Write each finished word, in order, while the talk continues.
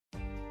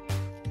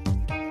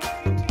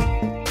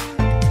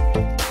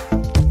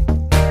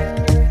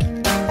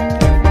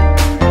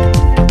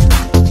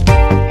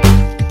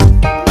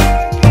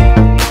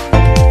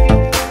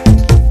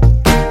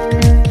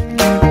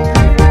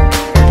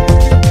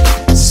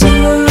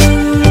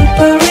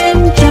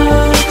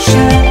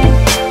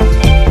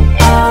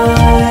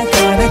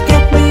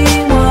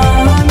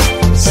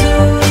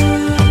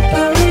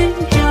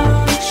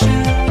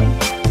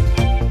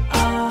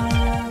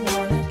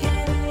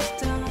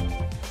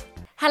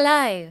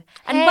Hello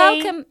and Hey.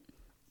 welcome.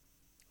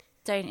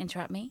 Don't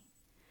interrupt me.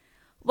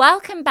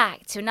 Welcome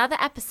back to another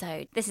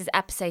episode. This is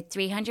episode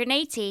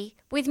 380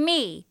 with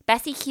me,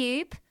 Bessie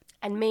Cube.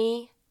 And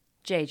me,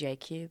 JJ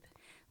Cube.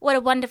 What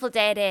a wonderful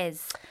day it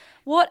is.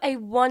 What a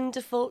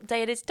wonderful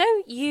day it is.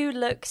 Don't you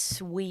look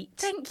sweet,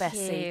 Thank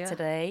Bessie, you.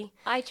 today?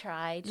 I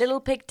tried. Little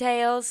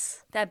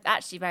pigtails. They're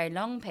actually very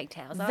long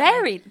pigtails,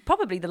 aren't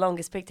Probably the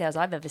longest pigtails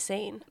I've ever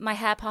seen. they? My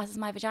hair passes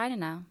my vagina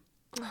now.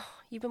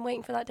 You've been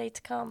waiting for that day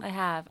to come. I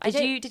have.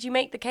 Did you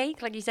make the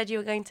cake like you said you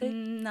were going to?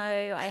 No,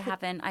 I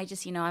haven't. I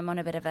just, I'm on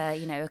a bit of a,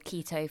 a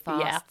keto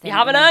fast. Yeah, thing you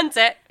haven't at the earned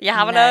it. You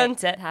haven't No,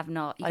 earned it. have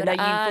not. I know you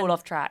fall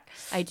off track.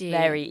 I do.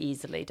 Very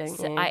easily, don't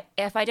So you?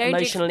 if I don't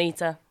Emotional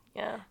eater.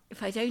 Yeah.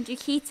 if I don't do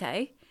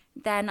keto,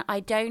 then I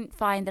don't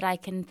find that I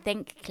can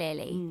think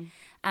clearly.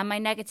 And my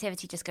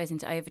negativity just goes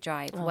into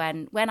overdrive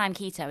when I'm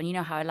keto. And you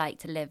know how I like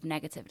to live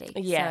negatively.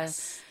 Yes.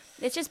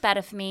 So it's just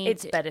better for me.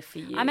 It's better for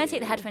you. I'm going to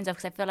take the headphones off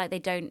because I feel like they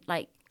don't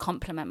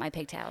complement my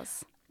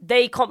pigtails.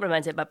 They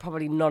compliment it, but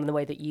probably not in the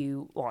way that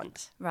you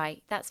want.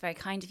 Right. That's very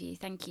kind of you.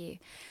 Thank you.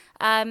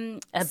 A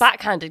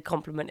backhanded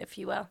compliment, if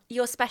you will.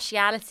 Your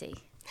speciality.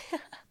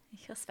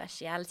 Your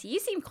speciality. You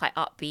seem quite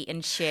upbeat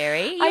and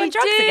cheery. You on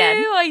drugs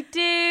again? I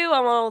do.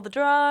 I'm on all the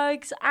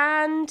drugs.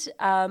 And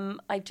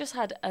I've just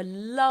had a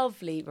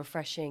lovely,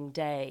 refreshing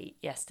day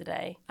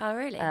yesterday. Oh,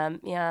 really?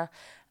 Yeah.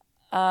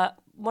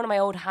 One of my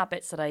old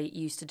habits that I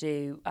used to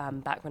do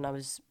back when I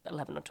was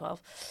 11 or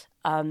 12,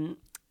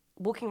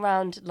 walking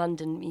around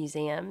London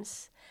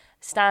museums,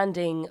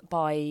 standing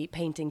by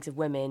paintings of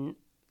women,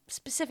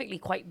 specifically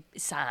quite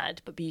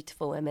sad but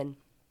beautiful women,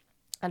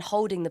 and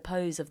holding the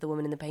pose of the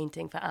woman in the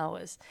painting for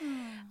hours,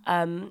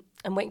 and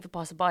waiting for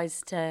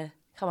passerbys to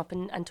come up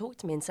and talk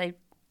to me and say,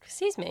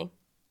 "Excuse me,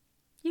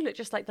 you look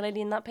just like the lady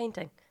in that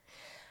painting."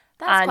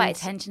 That's quite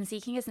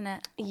attention-seeking, isn't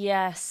it?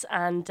 Yes,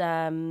 and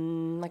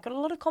I got a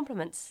lot of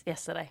compliments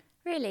yesterday.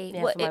 Really?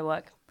 Yeah, for my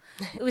work.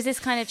 Was this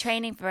kind of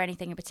training for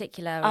anything in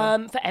particular?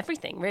 Or? For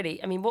everything,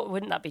 really. I mean, what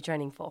wouldn't that be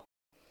training for?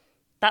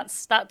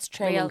 That's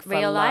training for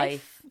real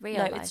life. Real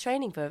no, life. it's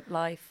training for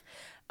life.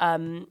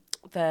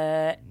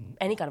 For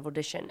any kind of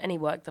audition, any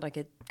work that I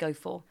could go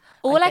for.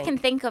 All I can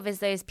think of is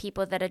those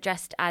people that are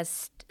dressed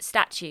as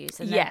statues.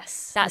 And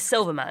Yes, that's the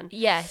Silverman.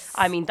 Yes.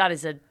 I mean, that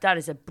is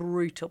a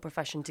brutal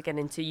profession to get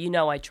into. You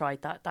know, I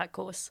tried that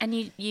course. And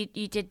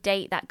you did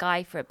date that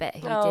guy for a bit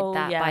who Oh,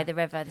 did that yeah. by the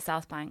river, the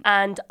South Bank.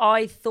 And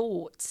I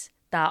thought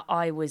that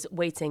I was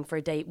waiting for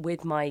a date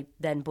with my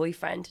then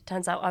boyfriend.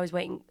 Turns out I was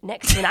waiting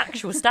next to an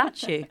actual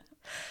statue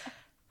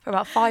for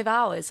about 5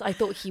 hours. I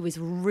thought he was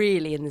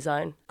really in the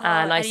zone.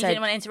 And I you said,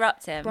 didn't want to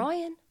interrupt him.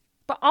 "Brian."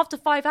 But after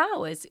 5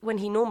 hours, when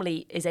he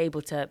normally is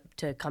able to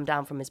come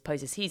down from his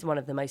poses, he's one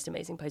of the most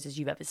amazing posers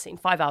you've ever seen.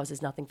 5 hours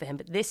is nothing for him.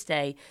 But this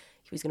day,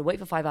 he was going to wait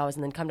for 5 hours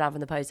and then come down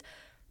from the pose.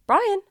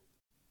 Brian,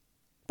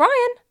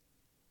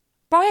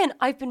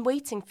 I've been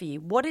waiting for you.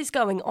 What is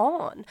going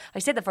on? I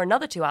stayed there for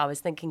another 2 hours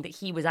thinking that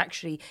he was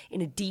actually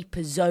in a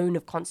deeper zone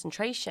of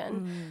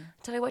concentration.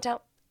 Until I worked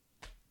out,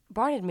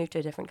 Brian had moved to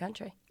a different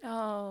country.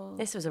 Oh.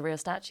 This was a real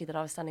statue that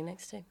I was standing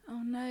next to.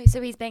 Oh no. So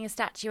he's being a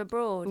statue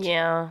abroad.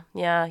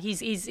 Yeah.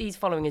 He's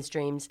following his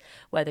dreams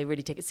where they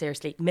really take it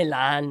seriously.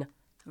 Milan,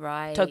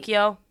 Right.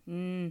 Tokyo.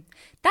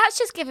 That's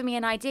just given me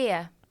an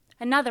idea.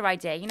 Another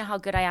idea. You know how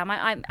good I am.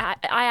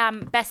 I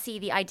am Bessie,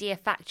 the idea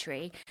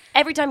factory.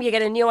 Every time you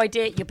get a new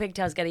idea, your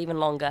pigtails get even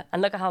longer.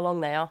 And look at how long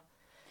they are.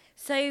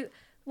 So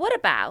what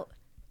about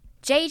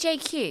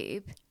JJ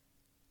Cube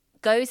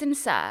goes in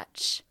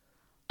search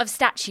of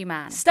Statue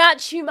Man?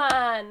 Statue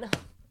Man.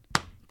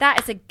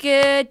 That is a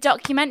good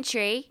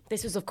documentary.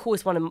 This was, of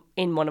course, one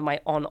of my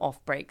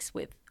on-off breaks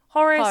with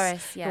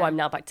Horace, yeah. who I'm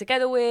now back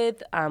together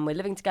with. We're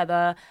living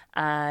together,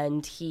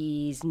 and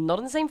he's not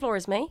on the same floor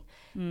as me.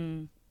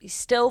 He's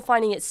still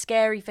finding it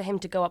scary for him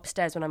to go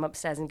upstairs when I'm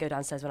upstairs and go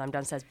downstairs when I'm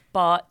downstairs.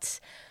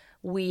 But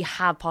we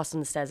have passed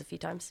on the stairs a few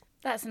times.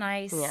 That's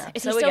nice. Yeah,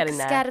 Is so he we're still getting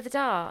there. scared of the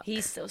dark?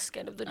 He's still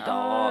scared of the Oh,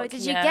 dark.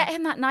 did you get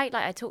him that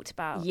nightlight I talked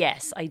about?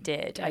 Yes, I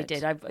did.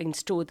 Good. I've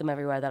installed them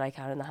everywhere that I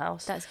can in the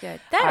house. That's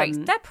good. They're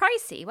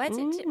pricey. Where'd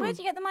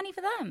you get the money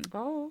for them?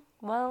 Oh,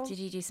 well. Did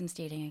you do some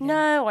stealing again?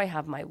 No, I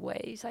have my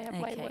ways.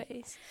 My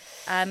ways.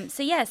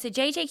 So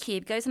JJ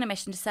Cube goes on a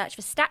mission to search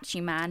for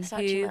Statue Man,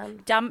 Statue who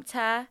Man. dumped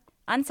her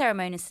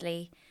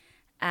unceremoniously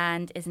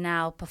and is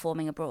now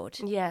performing abroad.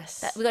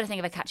 Yes. We've got to think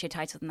of a catchier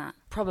title than that.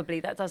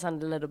 Probably. That does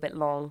sound a little bit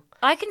long.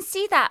 I can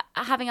see that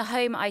having a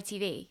home at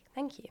ITV.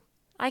 Thank you.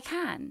 I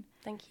can.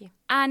 Thank you.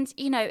 And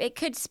it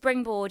could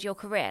springboard your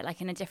career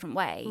in a different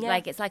way. Yeah.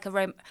 Like it's like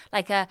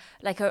a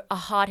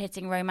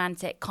hard-hitting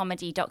romantic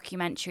comedy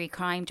documentary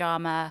crime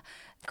drama.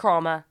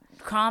 Krama.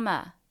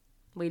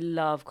 We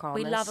love kramas.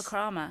 We love a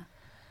krama.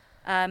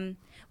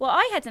 Well,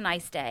 I had a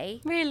nice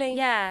day. Really?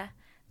 Yeah.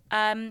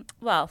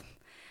 Well,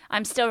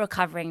 I'm still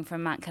recovering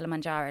from Mount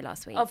Kilimanjaro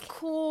last week. Of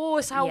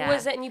course. How Yeah.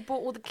 was it? And you brought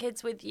all the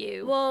kids with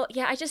you. Well,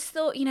 yeah, I just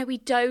thought, we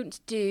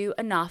don't do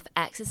enough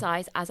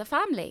exercise as a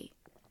family.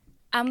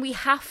 And we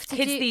have to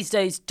Kids these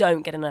days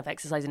don't get enough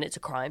exercise, and it's a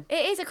crime.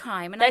 It is a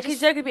crime. And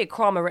There could be a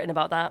crime written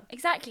about that.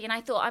 Exactly. And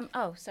I thought,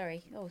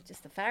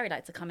 just the fairy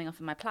lights are coming off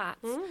of my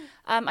plaits.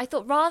 I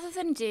thought rather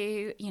than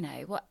do,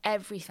 what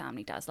every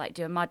family does, like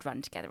do a mud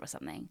run together or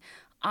something,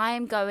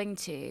 I'm going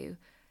to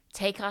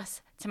take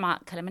us to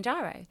Mount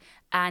Kilimanjaro.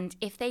 And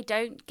if they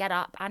don't get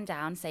up and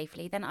down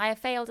safely, then I have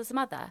failed as a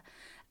mother.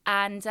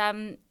 And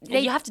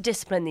you have to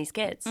discipline these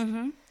kids.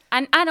 Mm-hmm.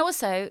 And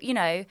also,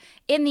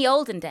 in the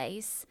olden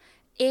days,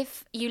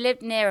 if you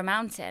lived near a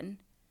mountain,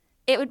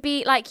 it would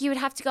be like you would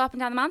have to go up and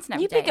down the mountain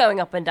every day. You'd be going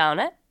up and down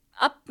it.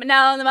 Up and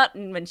down the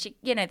mountain when she,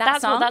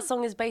 That's song. what that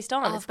song is based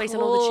on. It's based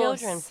on all the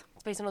children.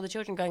 It's based on all the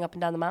children going up and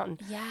down the mountain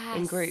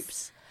in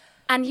groups.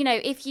 And,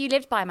 if you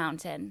lived by a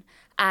mountain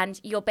and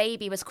your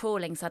baby was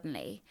crawling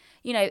suddenly,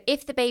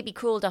 if the baby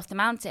crawled off the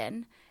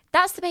mountain,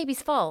 that's the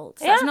baby's fault.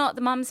 So That's not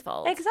the mum's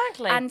fault.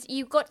 Exactly. And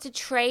you've got to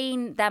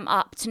train them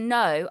up to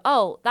know,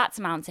 oh, that's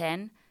a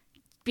mountain.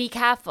 Be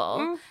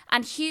careful.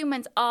 And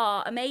humans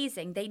are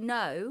amazing. They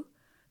know.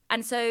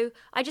 And so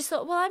I just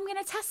thought, well, I'm going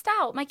to test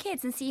out my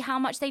kids and see how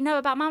much they know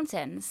about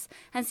mountains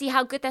and see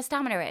how good their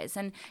stamina is.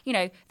 And,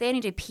 they only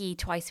do PE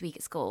twice a week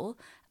at school.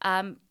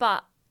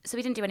 So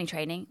we didn't do any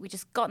training. We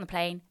just got on the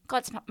plane,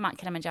 got to Mount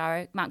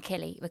Kilimanjaro, Mount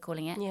Kili, we're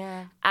calling it.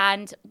 Yeah.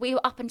 And we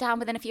were up and down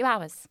within a few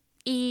hours.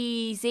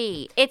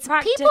 Easy. It's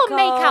practical. People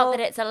make out that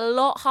it's a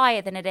lot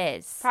higher than it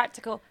is.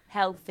 Practical,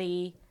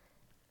 healthy,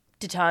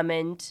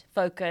 determined,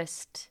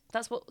 focused.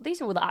 These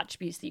are all the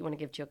attributes that you want to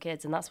give to your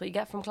kids, and that's what you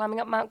get from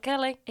climbing up Mount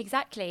Kili.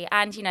 Exactly.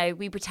 And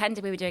we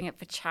pretended we were doing it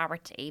for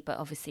charity, but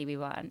obviously we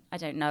weren't. I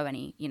don't know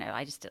any.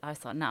 I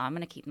thought, no, I'm going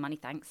to keep the money,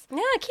 thanks.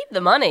 Yeah, keep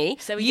the money.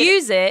 So we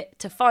use it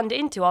to fund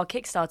into our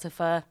Kickstarter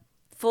for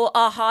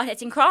our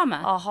hard-hitting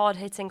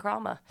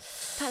Krama.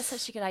 That's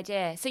such a good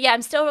idea. So yeah,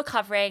 I'm still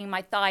recovering.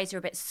 My thighs are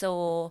a bit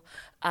sore,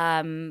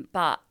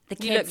 but the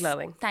kids... You look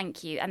glowing.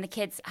 Thank you. And the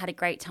kids had a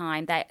great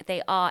time.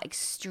 They are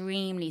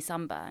extremely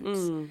sunburnt.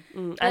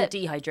 And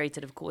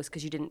dehydrated, of course,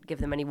 because you didn't give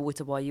them any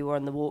water while you were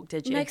on the walk,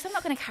 did you? No, because I'm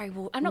not going to carry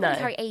water. I'm not going to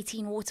carry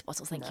 18 water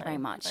bottles, thank you very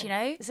much,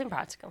 It's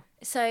impractical.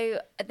 So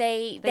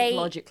they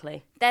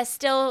logically. They're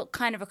still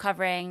kind of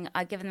recovering.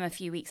 I've given them a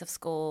few weeks of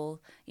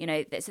school,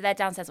 so they're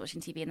downstairs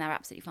watching TV and they're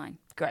absolutely fine.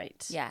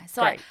 Great. Yeah.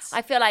 So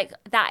I feel like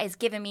that is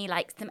giving me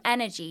like some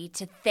energy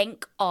to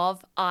think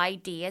of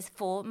ideas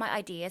for my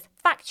ideas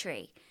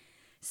factory.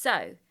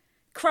 So,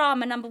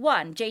 Krama number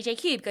 1, JJ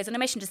Cube goes on a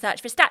mission to search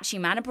for a statue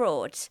man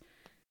abroad.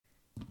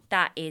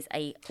 That is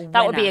a winner.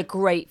 That would be a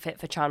great fit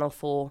for Channel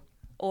 4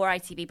 or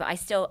ITV, but I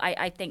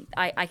think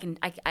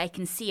I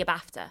can see a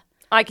BAFTA.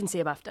 I can see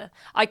a BAFTA.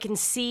 I can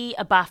see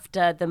a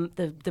BAFTA,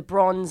 the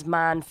bronze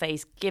man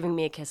face giving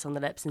me a kiss on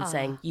the lips and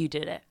saying, "You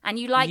did it." And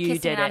you like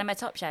kissing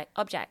inanimate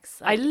objects.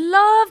 I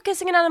love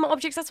kissing inanimate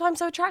objects. That's why I'm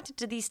so attracted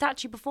to these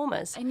statue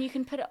performers. And you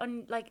can put it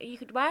on, you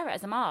could wear it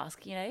as a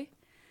mask.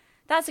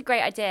 That's a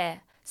great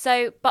idea.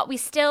 So, but we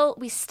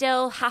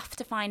still have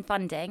to find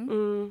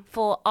funding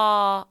for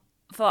our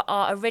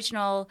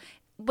original.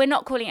 We're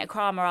not calling it a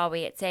Krama, are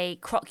we? It's a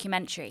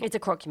crockumentary. It's a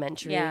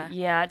crockumentary.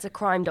 Yeah, it's a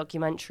crime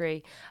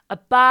documentary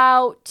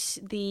about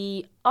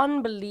the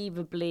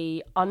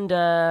unbelievably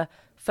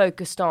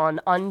under-focused on,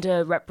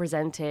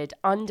 underrepresented,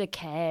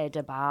 undercared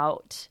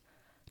about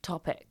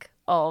topic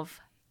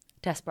of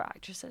desperate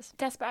actresses.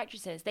 Desperate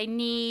actresses. They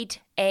need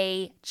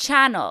a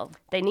channel.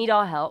 They need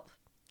our help.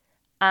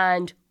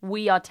 And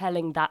we are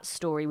telling that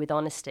story with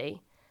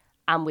honesty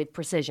and with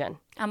precision.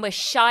 And we're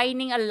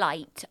shining a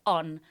light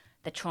on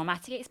the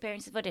traumatic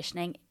experience of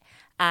auditioning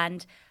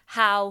and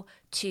how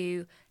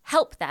to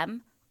help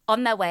them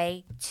on their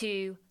way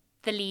to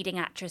the leading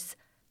actress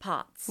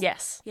parts.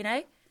 Yes.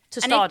 To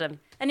And stardom.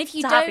 If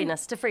you to don't,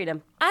 happiness, to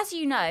freedom. As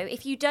you know,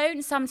 if you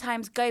don't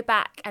sometimes go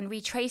back and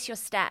retrace your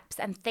steps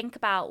and think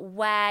about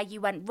where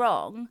you went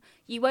wrong,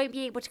 you won't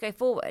be able to go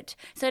forward.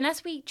 So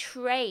unless we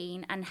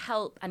train and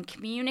help and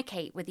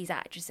communicate with these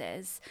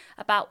actresses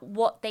about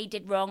what they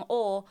did wrong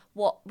or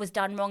what was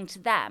done wrong to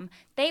them,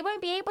 they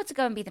won't be able to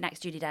go and be the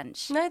next Judi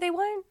Dench. No, they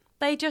won't.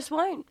 They just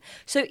won't.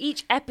 So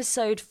each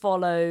episode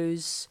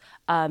follows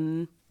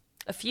a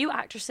few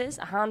actresses,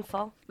 a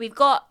handful. We've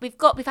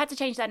had to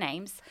change their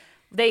names.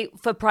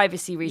 For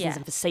privacy reasons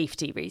and for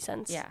safety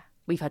reasons. Yeah.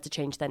 We've had to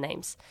change their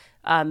names.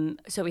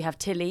 So we have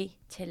Tilly,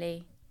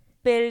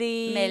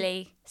 Billy,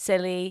 Millie,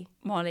 Silly,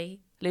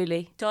 Molly,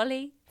 Luli,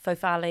 Dolly,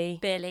 Fofali,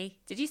 Billy.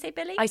 Did you say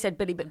Billy? I said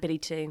Billy, but Billy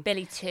too.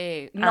 Billy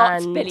too.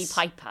 Not Billy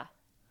Piper.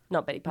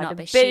 Not Billy Piper.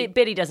 Not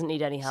Billy doesn't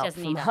need any help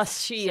from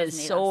us. She is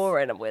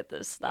soaring with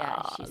the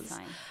stars. Yeah, she's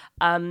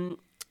fine.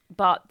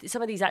 But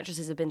some of these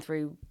actresses have been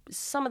through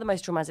some of the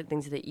most traumatic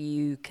things that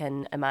you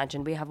can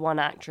imagine. We have one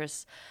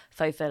actress,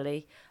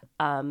 Fofali,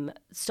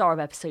 star of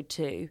episode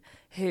 2,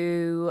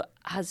 who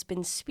has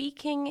been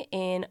speaking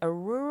in a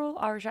rural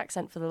Irish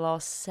accent for the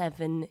last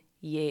 7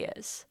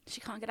 years.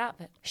 She can't get out of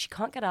it. She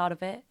can't get out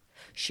of it.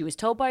 She was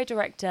told by a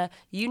director,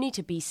 you need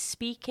to be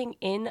speaking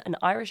in an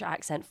Irish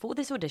accent for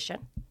this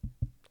audition.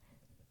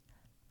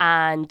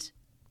 And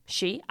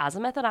she, as a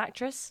method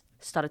actress,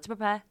 started to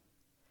prepare.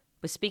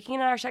 was speaking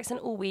in an Irish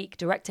accent all week.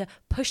 Director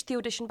pushed the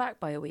audition back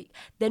by a week,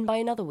 then by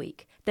another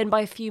week, then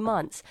by a few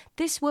months.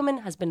 This woman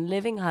has been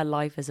living her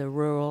life as a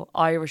rural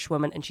Irish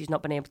woman, and she's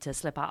not been able to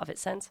slip out of it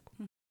since.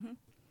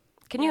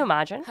 Can you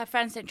imagine? Her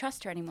friends don't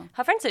trust her anymore.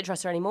 Her friends don't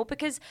trust her anymore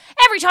because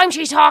every time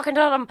she's talking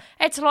to them,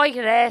 it's like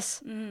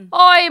this.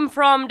 I'm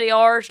from the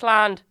Irish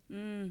land.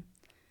 And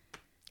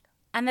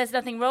there's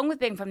nothing wrong with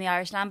being from the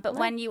Irish land, but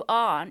when you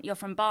aren't, you're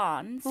from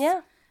Barnes.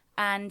 Yeah.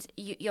 And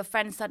your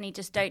friends suddenly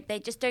just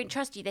don't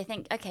trust you. They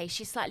think, okay,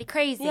 she's slightly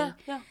crazy.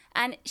 Yeah.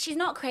 And she's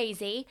not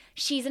crazy.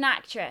 She's an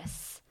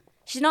actress.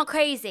 She's not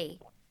crazy.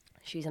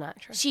 She's an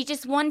actress. She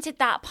just wanted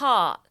that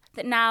part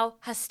that now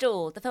has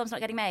stalled. The film's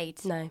not getting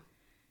made. No.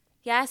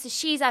 Yeah, so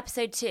she's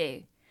episode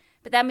 2.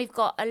 But then we've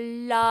got a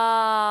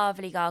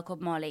lovely girl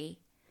called Molly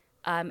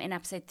in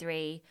episode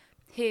 3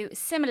 who,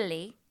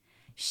 similarly,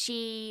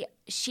 she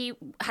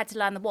had to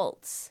learn the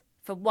waltz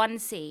for one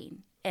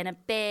scene in a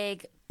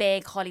big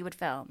Hollywood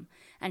film.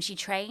 And she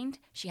trained.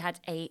 She had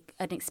an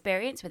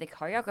experience with a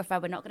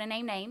choreographer. We're not going to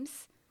name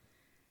names.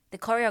 The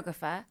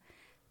choreographer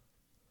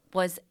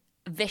was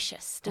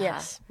vicious to her.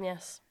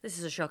 Yes. This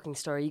is a shocking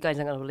story. You guys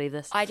aren't going to believe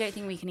this. I don't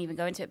think we can even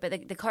go into it, but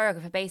the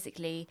choreographer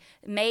basically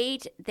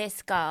made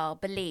this girl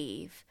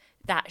believe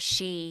that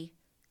she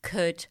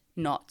could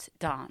not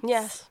dance.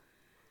 Yes.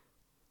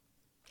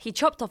 He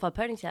chopped off her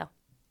ponytail.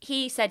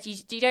 He said,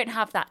 you don't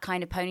have that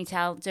kind of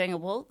ponytail doing a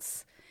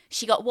waltz.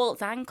 She got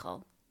waltz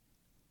ankle.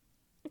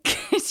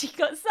 She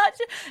got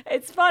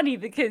it's funny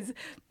because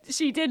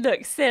she did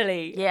look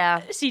silly.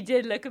 Yeah. She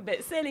did look a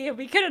bit silly and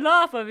we couldn't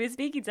laugh when we were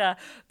speaking to her.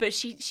 But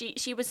she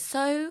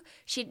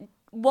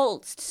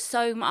waltzed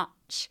so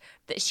much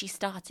that she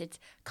started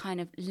kind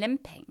of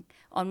limping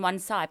on one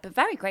side, but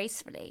very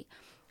gracefully.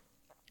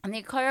 And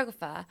the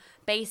choreographer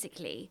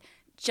basically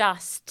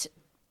just,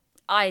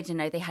 I don't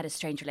know, they had a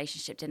strange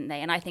relationship, didn't they?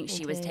 And I think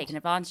she was taken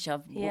advantage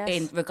of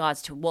in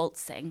regards to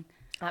waltzing.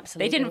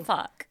 Absolutely. They didn't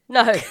fuck.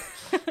 No.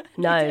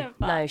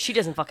 No, she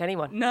doesn't fuck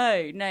anyone.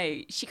 No,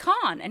 she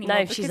can't anymore.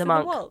 No, she's a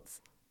monk. Of the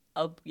waltz.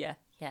 Oh, yeah.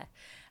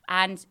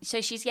 And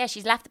so she's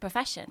left the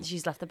profession.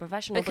 She's left the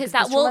profession because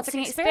that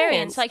waltzing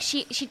experience, like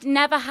she'd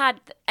never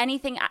had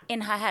anything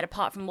in her head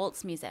apart from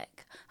waltz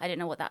music. I don't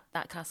know what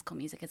that classical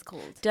music is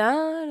called. Da,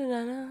 da,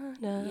 da,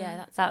 da, yeah,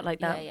 that's that like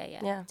that.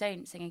 Yeah.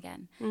 Don't sing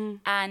again.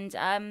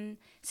 And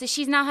so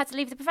she's now had to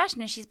leave the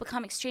profession, and she's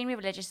become extremely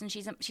religious, and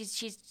she's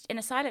in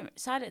a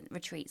silent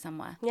retreat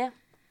somewhere. Yeah.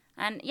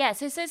 And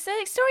so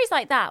stories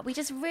like that, we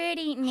just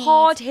really need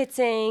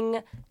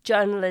hard-hitting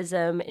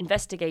journalism,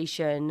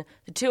 investigation.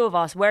 The two of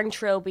us wearing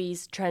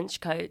trilbies, trench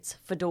coats,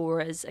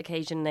 fedoras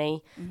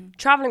occasionally,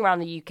 traveling around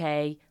the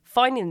UK,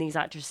 finding these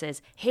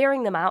actresses,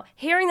 hearing them out,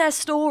 hearing their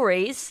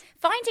stories.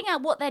 Finding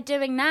out what they're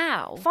doing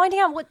now.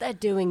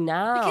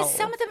 Because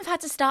some of them have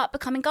had to start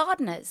becoming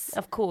gardeners.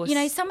 Of course. You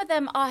know, some of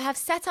them have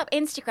set up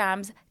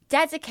Instagrams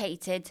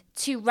dedicated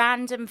to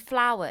random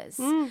flowers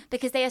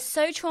because they are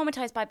so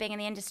traumatized by being in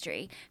the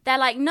industry. They're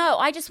like, no,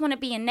 I just want to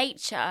be in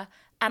nature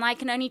and I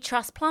can only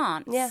trust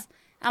plants. Yeah.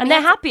 And they're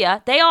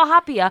happier. They are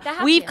happier.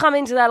 We've come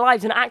into their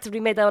lives and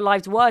actively made their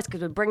lives worse because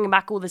we're bringing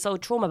back all this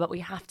old trauma, but we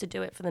have to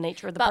do it for the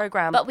nature of the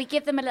program. But we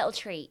give them a little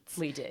treat.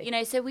 We do. You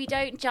know, so we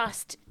don't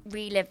just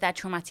relive their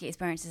traumatic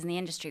experiences in the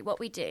industry. What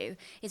we do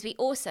is we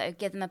also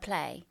give them a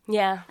play.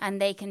 Yeah.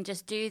 And they can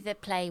just do the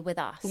play with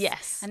us.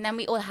 Yes. And then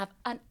we all have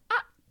an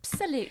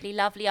absolutely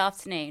lovely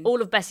afternoon.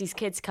 All of Bessie's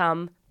kids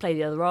come, play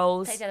the other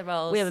roles.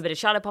 We have a bit of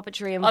shadow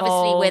puppetry involved.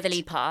 Obviously, we're the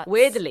lead parts.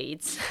 We're the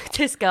leads.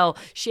 This girl,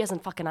 she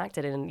hasn't fucking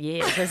acted in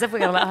years. As if we're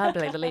going to let her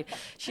play the lead.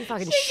 She's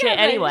fucking shit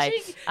anyway.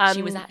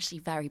 She was actually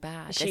very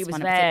bad. She was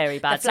very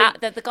bad.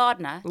 The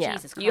gardener, yeah,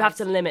 Jesus Christ. You have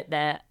to limit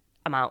their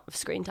amount of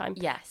screen time.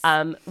 Yes.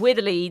 We're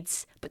the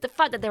leads, but the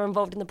fact that they're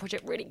involved in the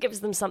project really gives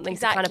them something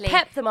to kind of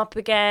pep them up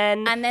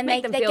again. And then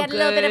they get a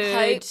little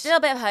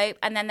bit of hope,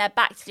 and then they're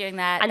back to doing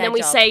their And then we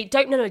job. say,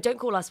 don't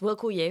call us, we'll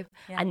call you.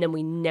 Yeah. And then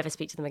we never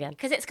speak to them again.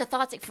 Because it's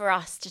cathartic for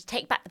us to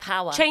take back the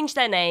power. Change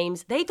their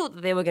names. They thought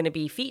that they were going to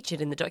be featured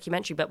in the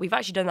documentary, but we've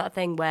actually done that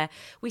thing where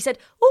we said,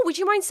 oh, would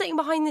you mind sitting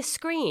behind this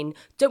screen?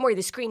 Don't worry,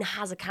 the screen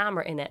has a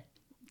camera in it.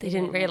 They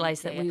didn't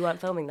realise that we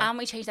weren't filming them. And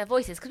we changed their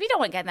voices because we don't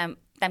want to get them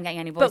getting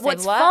any voice. But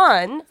what's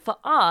fun for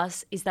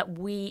us is that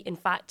we, in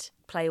fact,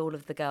 play all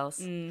of the girls.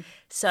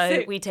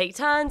 So we take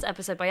turns,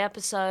 episode by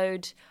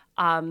episode,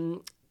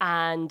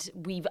 and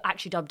we've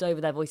actually dubbed over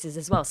their voices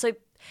as well. So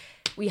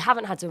we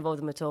haven't had to involve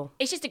them at all.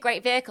 It's just a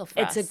great vehicle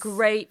for us. It's a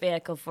great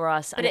vehicle for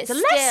us. But it's a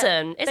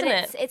lesson, isn't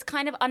it? It's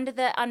kind of under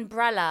the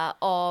umbrella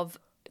of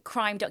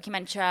crime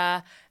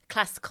documentary,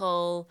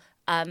 classical,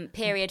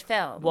 period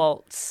film.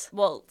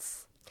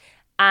 Waltz.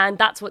 And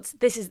that's what's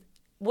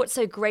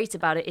so great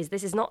about it is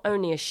this is not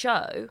only a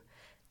show,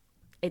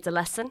 it's a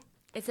lesson.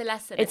 It's a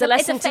lesson. It's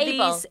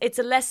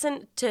a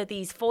lesson to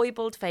these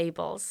foibled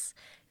fables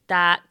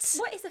that...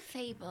 What is a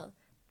fable?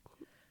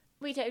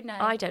 We don't know.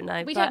 I don't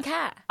know. We don't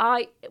care.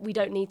 We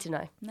don't need to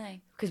know. No.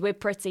 Because we're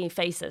pretty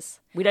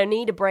faces. We don't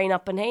need a brain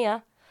up in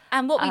here.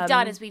 And what we've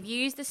done is we've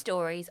used the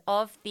stories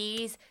of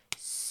these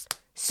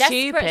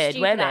stupid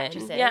women.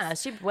 actresses. Yeah,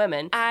 stupid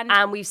women.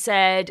 And we've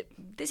said,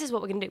 this is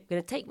what we're going to do. We're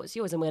going to take what's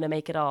yours and we're going to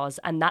make it ours.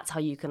 And that's how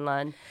you can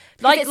learn.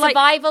 It's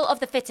survival of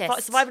the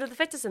fittest. Survival of the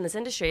fittest in this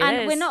industry.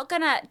 And we're not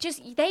going to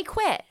they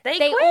quit.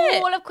 They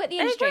all have quit the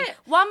industry. Quit.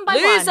 One by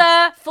Loser.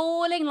 one.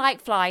 Falling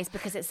like flies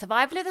because it's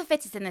survival of the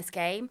fittest in this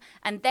game.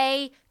 And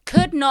they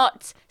could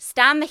not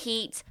stand the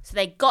heat. So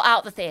they got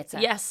out the theatre.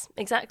 Yes,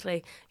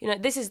 exactly. You know,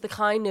 this is the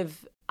kind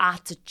of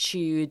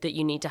attitude that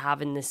you need to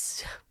have in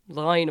this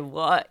line of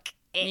work.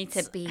 You need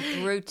to be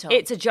brutal.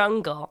 It's a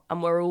jungle,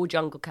 and we're all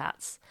jungle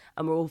cats,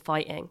 and we're all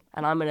fighting,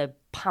 and I'm going to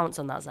pounce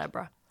on that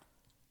zebra.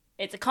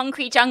 It's a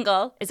concrete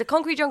jungle. It's a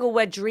concrete jungle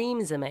where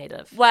dreams are made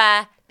of.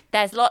 Where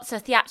there's lots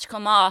of theatrical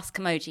mask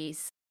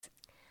emojis.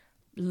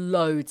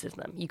 Loads of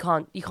them. You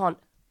can't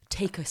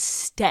take a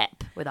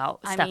step without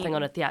stepping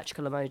on a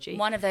theatrical emoji.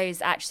 One of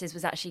those actresses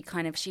was actually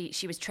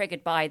she was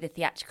triggered by the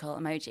theatrical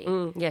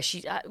emoji. Yeah,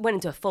 she went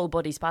into a full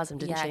body spasm,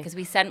 didn't she? Yeah, because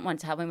we sent one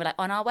to her when we were like,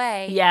 on our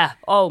way. Yeah.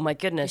 Oh, my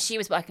goodness. She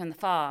was working on the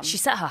farm. She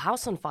set her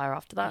house on fire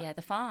after that. Yeah,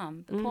 the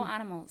farm. The poor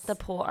animals. The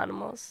poor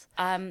animals.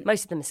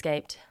 Most of them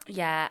escaped.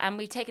 Yeah, and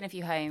we've taken a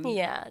few home.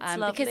 Yeah, it's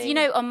lovely.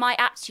 Because, on my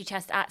aptitude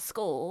test at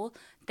school,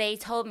 they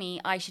told me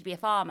I should be a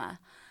farmer.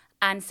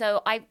 And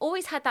so I've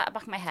always had that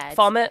back in my head.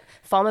 Farmer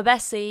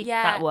Bessie,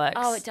 that works.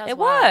 Oh, it does It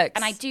work. works.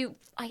 And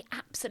I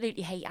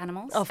absolutely hate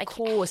animals. Of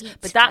course. Hate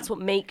but that's what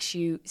makes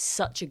you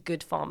such a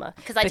good farmer.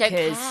 Because I don't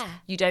care.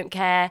 You don't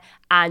care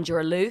and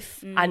you're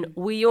aloof. And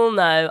we all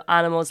know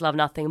animals love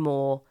nothing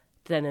more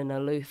than an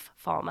aloof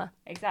farmer.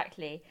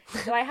 Exactly.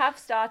 So I have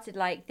started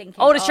thinking...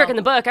 Oldest trick in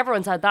the book.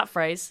 Everyone's heard that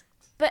phrase.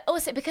 But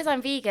also because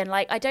I'm vegan,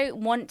 I don't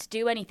want to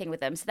do anything with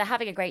them, so they're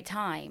having a great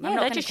time. I'm not they're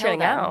going just to kill chilling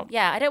them. out.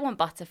 Yeah, I don't want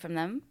butter from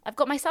them. I've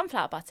got my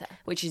sunflower butter.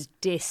 Which is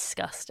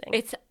disgusting.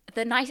 It's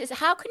the nicest.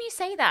 How can you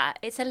say that?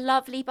 It's a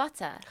lovely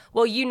butter.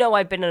 Well,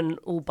 I've been on an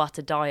all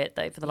butter diet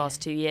though for the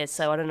last 2 years,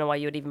 so I don't know why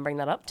you would even bring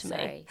that up to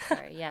me.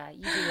 Sorry. Yeah,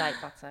 you do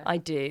like butter. I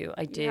do,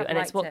 and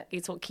it's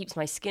what keeps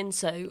my skin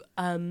so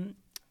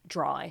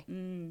dry.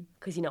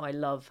 Because I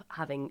love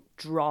having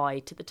dry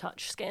to the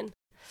touch skin.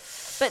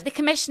 But the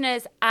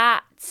commissioners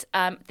at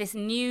this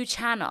new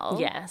channel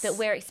Yes. that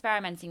we're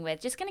experimenting with,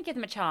 just going to give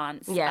them a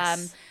chance.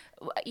 Yes.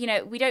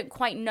 We don't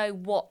quite know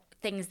what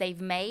things they've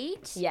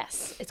made.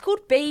 Yes. It's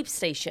called Babe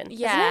Station.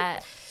 Yeah.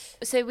 Isn't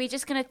it? So we're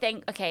just going to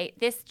think, okay,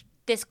 this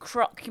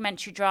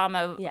crockumentary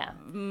drama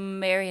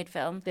myriad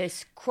film.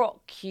 This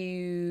crocuried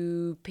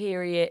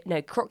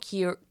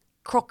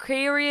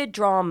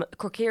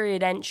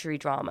entry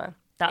drama.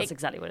 That's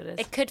exactly what it is.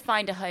 It could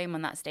find a home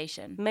on that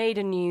station. Made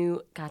a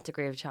new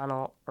category of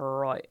channel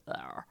right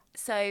there.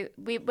 So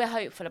we're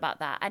hopeful about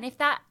that. And if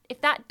that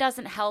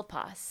doesn't help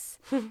us,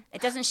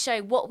 it doesn't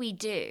show what we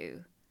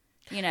do,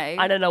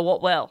 I don't know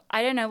what will.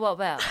 I don't know what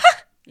will.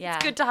 Yeah.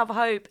 It's good to have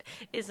hope,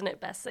 isn't it,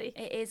 Bessie?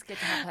 It is good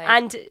to have hope.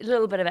 And a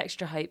little bit of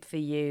extra hope for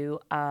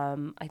you.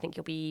 I think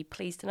you'll be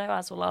pleased to know,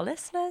 as will our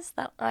listeners,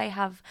 that I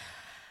have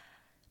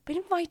been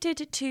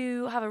invited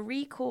to have a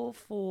recall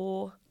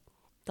for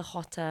the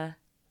Hotter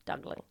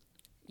Dougling.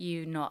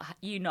 You not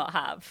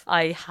have.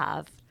 I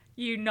have.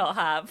 You not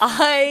have.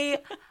 I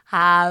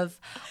have.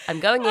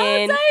 I'm going in.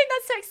 Oh, don't.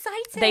 That's so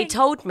exciting. They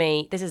told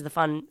me, this is the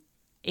fun,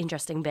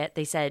 interesting bit.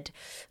 They said,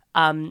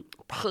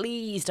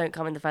 please don't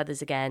come in the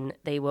feathers again.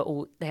 They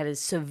had a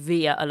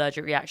severe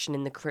allergic reaction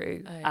in the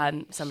crew.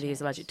 Somebody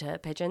who's allergic to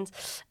pigeons.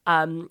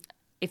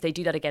 If they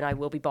do that again, I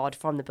will be barred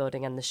from the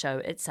building and the show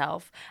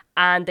itself.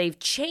 And they've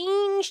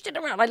changed it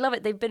around. I love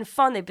it. They've been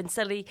fun. They've been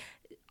silly.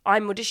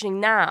 I'm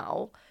auditioning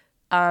now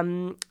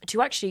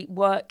to actually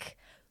work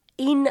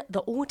in the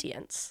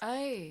audience.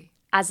 Oh.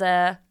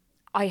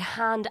 I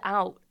hand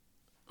out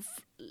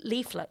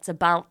leaflets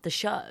about the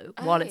show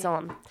while it's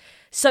on.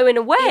 So in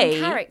a way...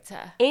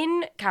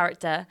 In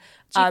character.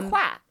 Do you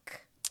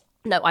quack?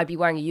 No, I'd be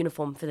wearing a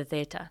uniform for the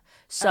theatre.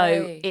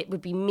 So it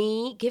would be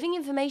me giving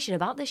information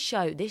about this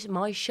show,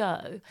 my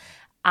show,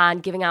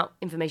 and giving out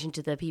information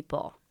to the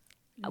people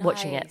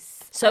watching it.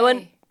 So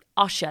an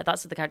Usher,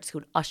 that's what the character's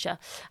called, Usher.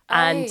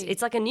 And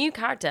it's like a new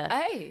character.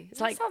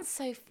 That sounds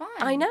so fun.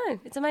 I know,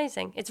 it's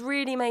amazing. It's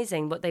really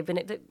amazing what they've been...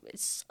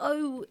 It's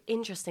so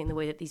interesting the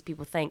way that these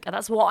people think. And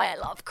that's why I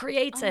love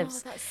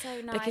creatives. Oh, that's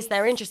so nice. Because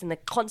they're interesting. They're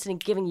constantly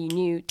giving you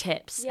new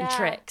tips and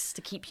tricks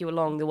to keep you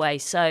along the way.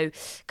 So,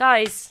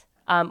 guys,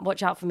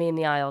 watch out for me in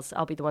the aisles.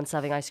 I'll be the one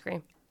serving ice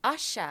cream.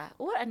 Usher,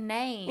 what a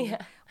name.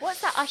 Yeah.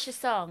 What's that Usher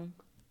song?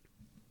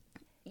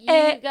 You got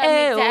me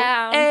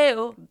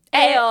down.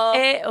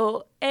 Yeah.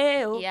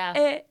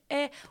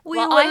 We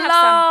were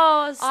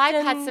lost.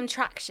 I've had some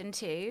traction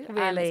too.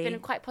 Really? It's been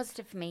quite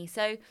positive for me.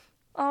 So,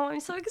 I'm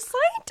so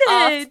excited.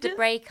 after the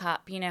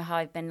breakup, you know how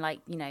I've been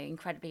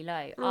incredibly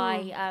low.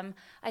 I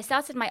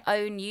started my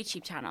own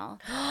YouTube channel,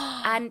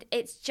 and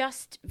it's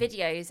just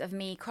videos of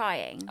me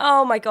crying.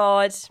 Oh my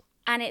God.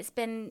 And it's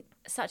been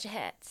such a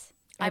hit.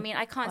 I mean,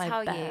 I can't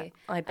tell you.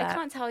 I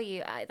can't tell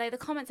you. The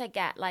comments I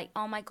get,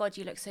 oh my God,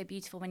 you look so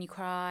beautiful when you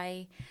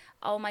cry.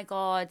 Oh my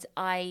God,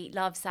 I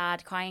love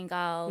sad crying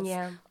girls.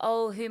 Yeah.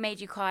 Oh, who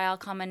made you cry? I'll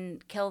come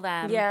and kill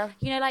them. Yeah.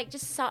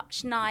 Just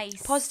such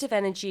nice. Positive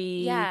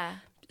energy. Yeah.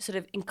 sort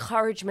of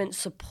encouragement,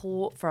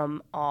 support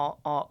from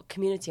our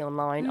community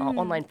online, our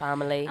online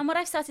family. And what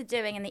I've started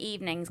doing in the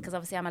evenings, because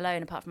obviously I'm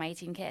alone apart from my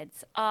 18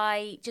 kids,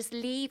 I just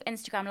leave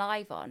Instagram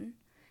Live on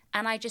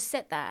and I just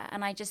sit there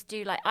and I just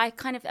do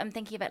I'm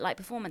thinking of it like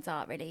performance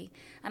art really.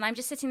 And I'm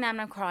just sitting there and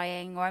I'm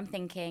crying or I'm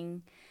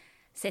thinking,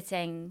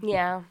 sitting.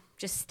 Yeah.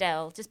 Just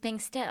still, just being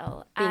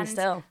still. Being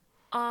still.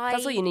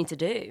 That's all you need to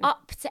do.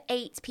 Up to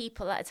 8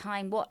 people at a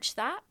time watch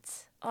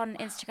that on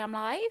Instagram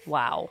Live.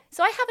 Wow.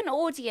 So I have an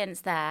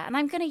audience there and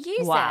I'm going to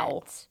use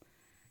it.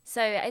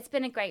 So it's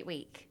been a great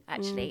week,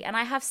 actually. And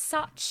I have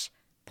such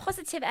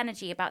positive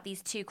energy about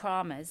these 2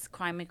 crime and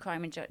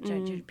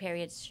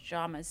period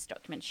dramas,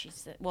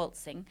 documentaries,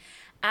 waltzing.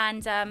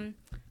 And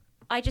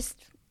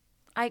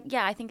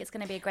I think it's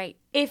going to be a great...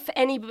 If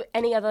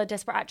any other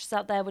desperate actors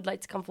out there would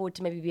like to come forward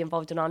to maybe be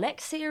involved in our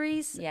next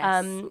series,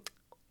 yes.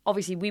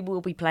 Obviously we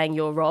will be playing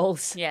your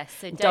roles, yes,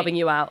 so dubbing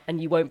you out,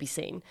 and you won't be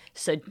seen.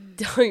 So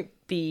don't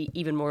be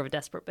even more of a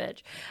desperate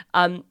bitch.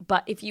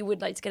 But if you would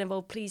like to get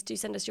involved, please do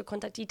send us your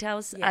contact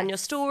details and your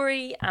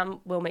story, and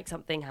we'll make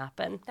something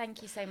happen.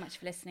 Thank you so much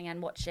for listening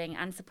and watching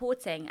and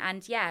supporting.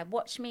 And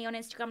watch me on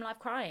Instagram Live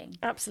crying.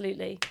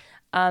 Absolutely.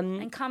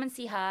 And come and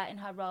see her in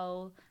her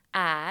role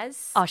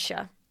as...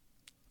 Usher.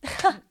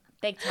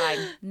 Big time.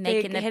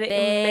 Making time.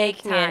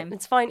 It.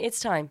 It's fine.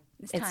 It's time.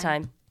 It's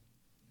time.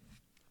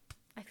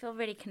 I feel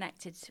really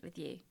connected with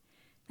you.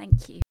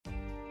 Thank you.